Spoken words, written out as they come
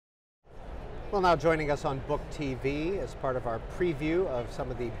Well, now joining us on Book TV as part of our preview of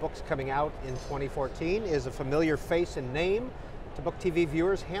some of the books coming out in 2014 is a familiar face and name to Book TV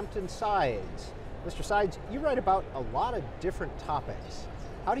viewers, Hampton Sides. Mr. Sides, you write about a lot of different topics.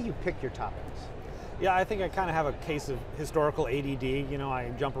 How do you pick your topics? Yeah, I think I kind of have a case of historical ADD. You know, I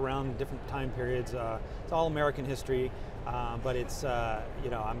jump around different time periods. It's all American history, but it's, you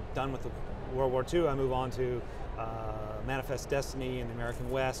know, I'm done with the World War II. I move on to Manifest Destiny in the American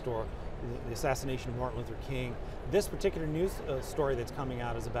West, or the assassination of Martin Luther King. This particular news story that's coming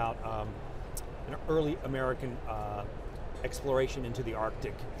out is about an early American exploration into the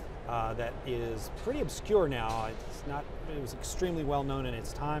Arctic that is pretty obscure now. It's not, it was extremely well known in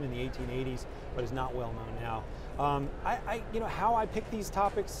its time in the 1880s, but is not well known now. You know, how I pick these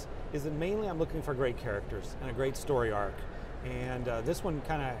topics is that mainly I'm looking for great characters and a great story arc. And this one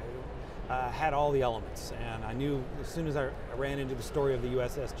kind of had all the elements, and I knew as soon as I ran into the story of the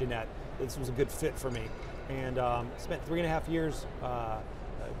USS Jeannette, this was a good fit for me. And spent 3.5 years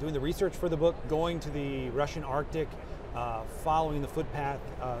doing the research for the book, going to the Russian Arctic, following the footpath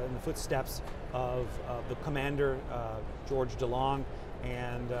and the footsteps of the commander, George DeLong,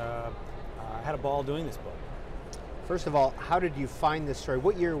 and I had a ball doing this book. First of all, how did you find this story?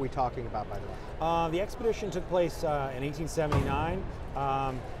 What year are we talking about, by the way? The expedition took place in 1879.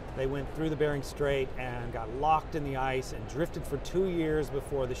 They went through the Bering Strait and got locked in the ice and drifted for 2 years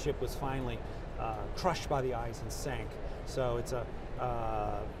before the ship was finally crushed by the ice and sank. So it's at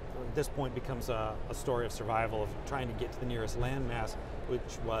this point becomes a story of survival, of trying to get to the nearest landmass, which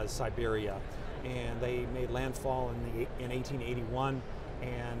was Siberia. And they made landfall in 1881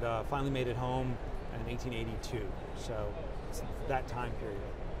 and finally made it home in 1882. So it's that time period.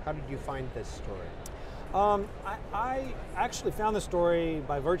 How did you find this story? I actually found the story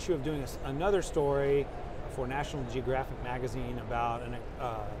by virtue of doing another story for National Geographic magazine about an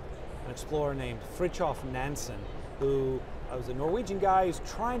explorer named Fridtjof Nansen, who was a Norwegian guy who's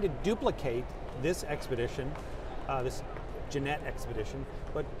trying to duplicate this expedition, this Jeannette expedition,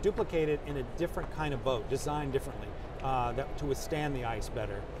 but duplicate it in a different kind of boat, designed differently, to withstand the ice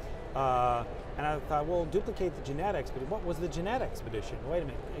better. And I thought, well, duplicate the Jeannette expedition. What was the Jeannette expedition? Wait a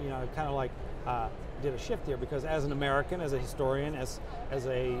minute, you know, kind of like did a shift here, because as an American, as a historian, as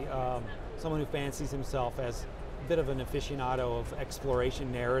a someone who fancies himself as a bit of an aficionado of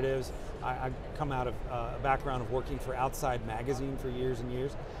exploration narratives, I come out of a background of working for Outside magazine for years and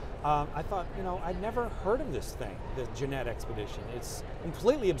years. I thought, you know, I'd never heard of this thing, the Jeannette expedition. It's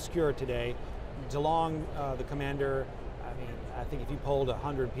completely obscure today. DeLong, the commander, I mean, I think if you polled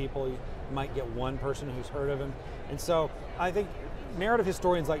 100 people, you might get one person who's heard of him. And so I think narrative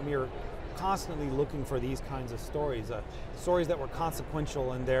historians like me are constantly looking for these kinds of stories, stories that were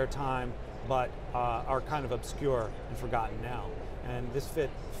consequential in their time, but are kind of obscure and forgotten now. And this fit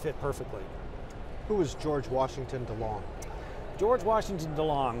perfectly. Who was George Washington DeLong? George Washington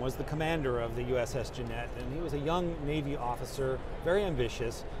DeLong was the commander of the USS Jeannette, and he was a young Navy officer, very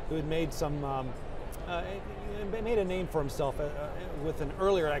ambitious, who had made made a name for himself with an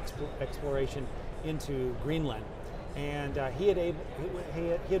earlier exploration into Greenland. And he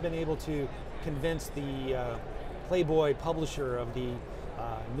had been able to convince the Playboy publisher of the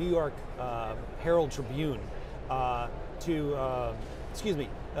New York Herald Tribune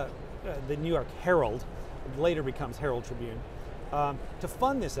the New York Herald, later becomes Herald Tribune, to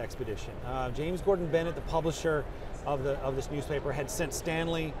fund this expedition. James Gordon Bennett, the publisher of this newspaper, had sent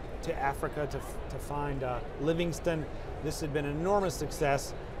Stanley to Africa to find Livingston. This had been an enormous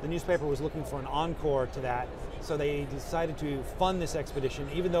success. The newspaper was looking for an encore to that, so they decided to fund this expedition,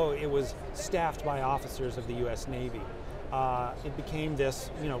 even though it was staffed by officers of the U.S. Navy. It became this,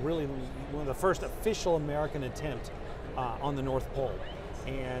 you know, really one of the first official American attempt on the North Pole.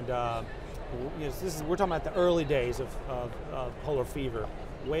 And you know, we're talking about the early days of polar fever,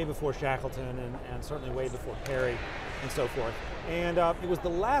 way before Shackleton and certainly way before Peary and so forth. And it was the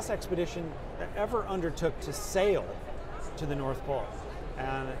last expedition that ever undertook to sail to the North Pole.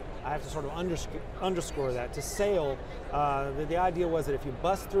 And I have to sort of underscore that. To sail, the idea was that if you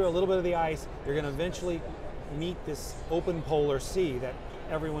bust through a little bit of the ice, you're going to eventually meet this open polar sea that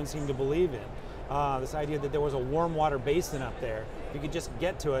everyone seemed to believe in. This idea that there was a warm water basin up there. If you could just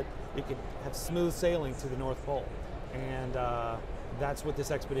get to it, you could have smooth sailing to the North Pole. And that's what this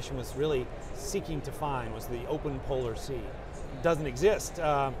expedition was really seeking to find, was the open polar sea. It doesn't exist.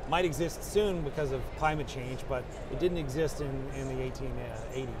 Might exist soon because of climate change, but it didn't exist in the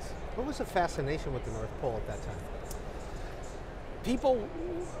 1880s. What was the fascination with the North Pole at that time?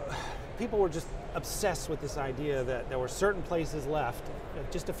 People were just obsessed with this idea that there were certain places left,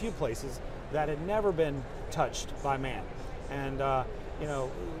 just a few places, that had never been touched by man. And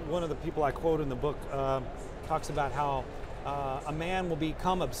one of the people I quote in the book talks about how a man will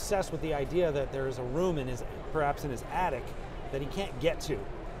become obsessed with the idea that there is a room perhaps in his attic that he can't get to.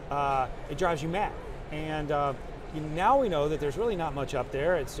 It drives you mad. And now we know that there's really not much up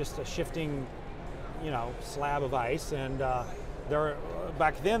there. It's just a shifting, slab of ice. And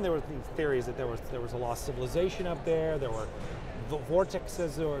back then there were theories that there was a lost civilization up there. There were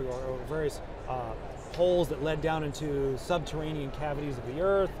vortexes or various holes that led down into subterranean cavities of the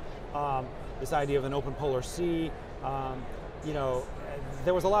Earth. This idea of an open polar sea.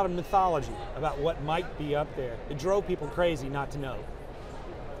 There was a lot of mythology about what might be up there. It drove people crazy not to know.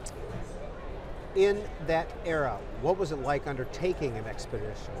 In that era, what was it like undertaking an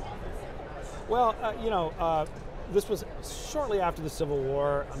expedition? Well, this was shortly after the Civil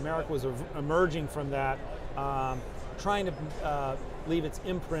War. America was emerging from that, trying to leave its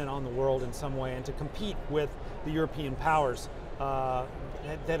imprint on the world in some way and to compete with the European powers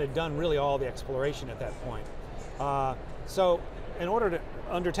that had done really all the exploration at that point. So in order to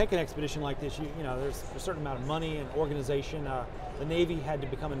undertake an expedition like this, there's a certain amount of money and organization. The Navy had to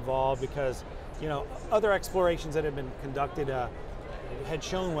become involved because other explorations that had been conducted had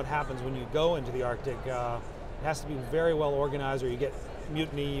shown what happens when you go into the Arctic. It has to be very well organized, or you get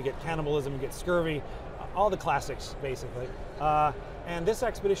mutiny, you get cannibalism, you get scurvy, all the classics basically. And this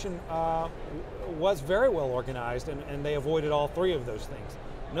expedition was very well organized, and they avoided all three of those things.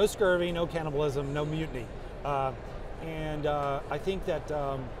 No scurvy, no cannibalism, no mutiny. I think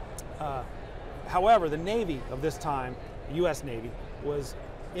that, however, the Navy of this time, the U.S. Navy, was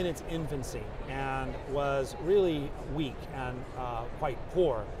in its infancy and was really weak and quite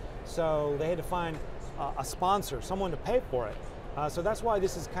poor. So they had to find a sponsor, someone to pay for it. So that's why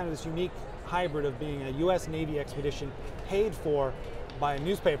this is kind of this unique hybrid of being a U.S. Navy expedition paid for by a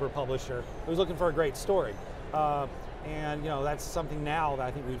newspaper publisher who's looking for a great story. That's something now that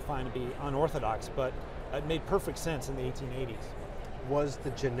I think we'd find to be unorthodox, but it made perfect sense in the 1880s. Was the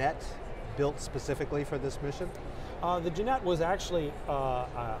Jeannette built specifically for this mission? The Jeannette was actually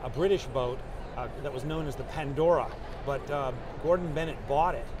a British boat that was known as the Pandora, but Gordon Bennett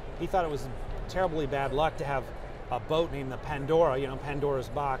bought it. He thought it was terribly bad luck to have a boat named the Pandora, Pandora's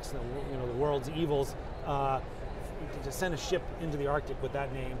box, the world's evils, to send a ship into the Arctic with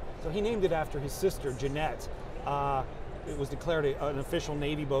that name. So he named it after his sister, Jeannette. It was declared an official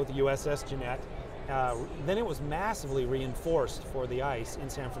Navy boat, the USS Jeannette. Then it was massively reinforced for the ice in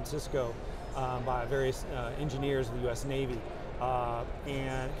San Francisco by various engineers of the U.S. Navy.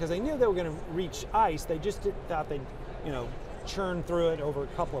 And because they knew they were going to reach ice, they just thought they'd, churn through it over a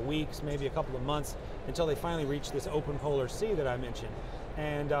couple of weeks, maybe a couple of months, until they finally reached this open polar sea that I mentioned.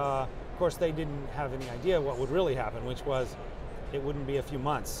 And of course, they didn't have any idea what would really happen, which was it wouldn't be a few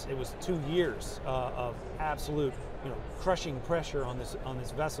months. It was 2 years of absolute, crushing pressure on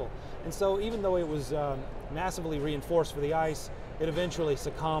this vessel. And so, even though it was massively reinforced for the ice, it eventually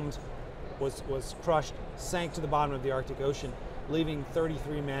succumbed, was crushed, sank to the bottom of the Arctic Ocean, leaving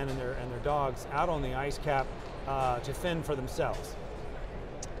 33 men and their dogs out on the ice cap to fend for themselves.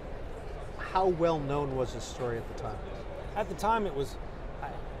 How well known was this story at the time? At the time, it was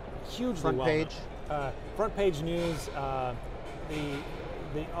hugely front well page. Front page news.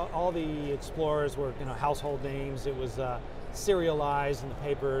 All the explorers were household names. It was serialized in the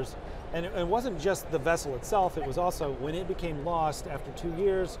papers, and it wasn't just the vessel itself. It was also when it became lost after 2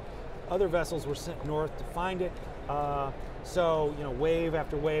 years, other vessels were sent north to find it. So wave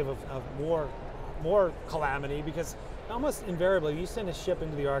after wave of more calamity, because almost invariably you send a ship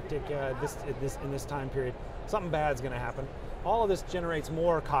into the Arctic in this time period, something bad's going to happen. All of this generates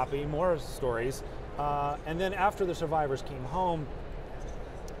more copy, more stories, and then after the survivors came home,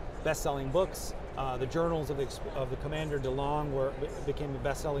 best-selling books. The journals of the Commander DeLong became a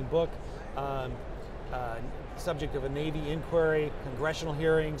best-selling book. Subject of a Navy inquiry, congressional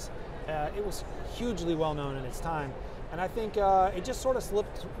hearings. It was hugely well known in its time, and I think it just sort of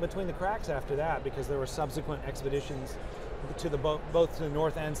slipped between the cracks after that, because there were subsequent expeditions to both to the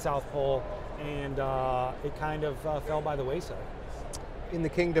North and South Pole, and it kind of fell by the wayside. In the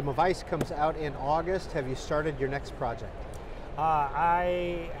Kingdom of Ice comes out in August. Have you started your next project?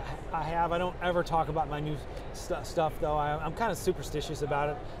 I have. I don't ever talk about my new stuff, though. I'm kind of superstitious about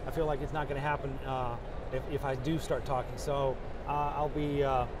it. I feel like it's not going to happen if I do start talking. So I'll be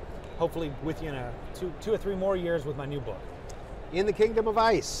hopefully with you in two or three more years with my new book. In the Kingdom of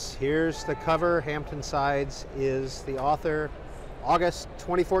Ice. Here's the cover. Hampton Sides is the author. August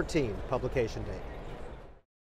 2014 publication date.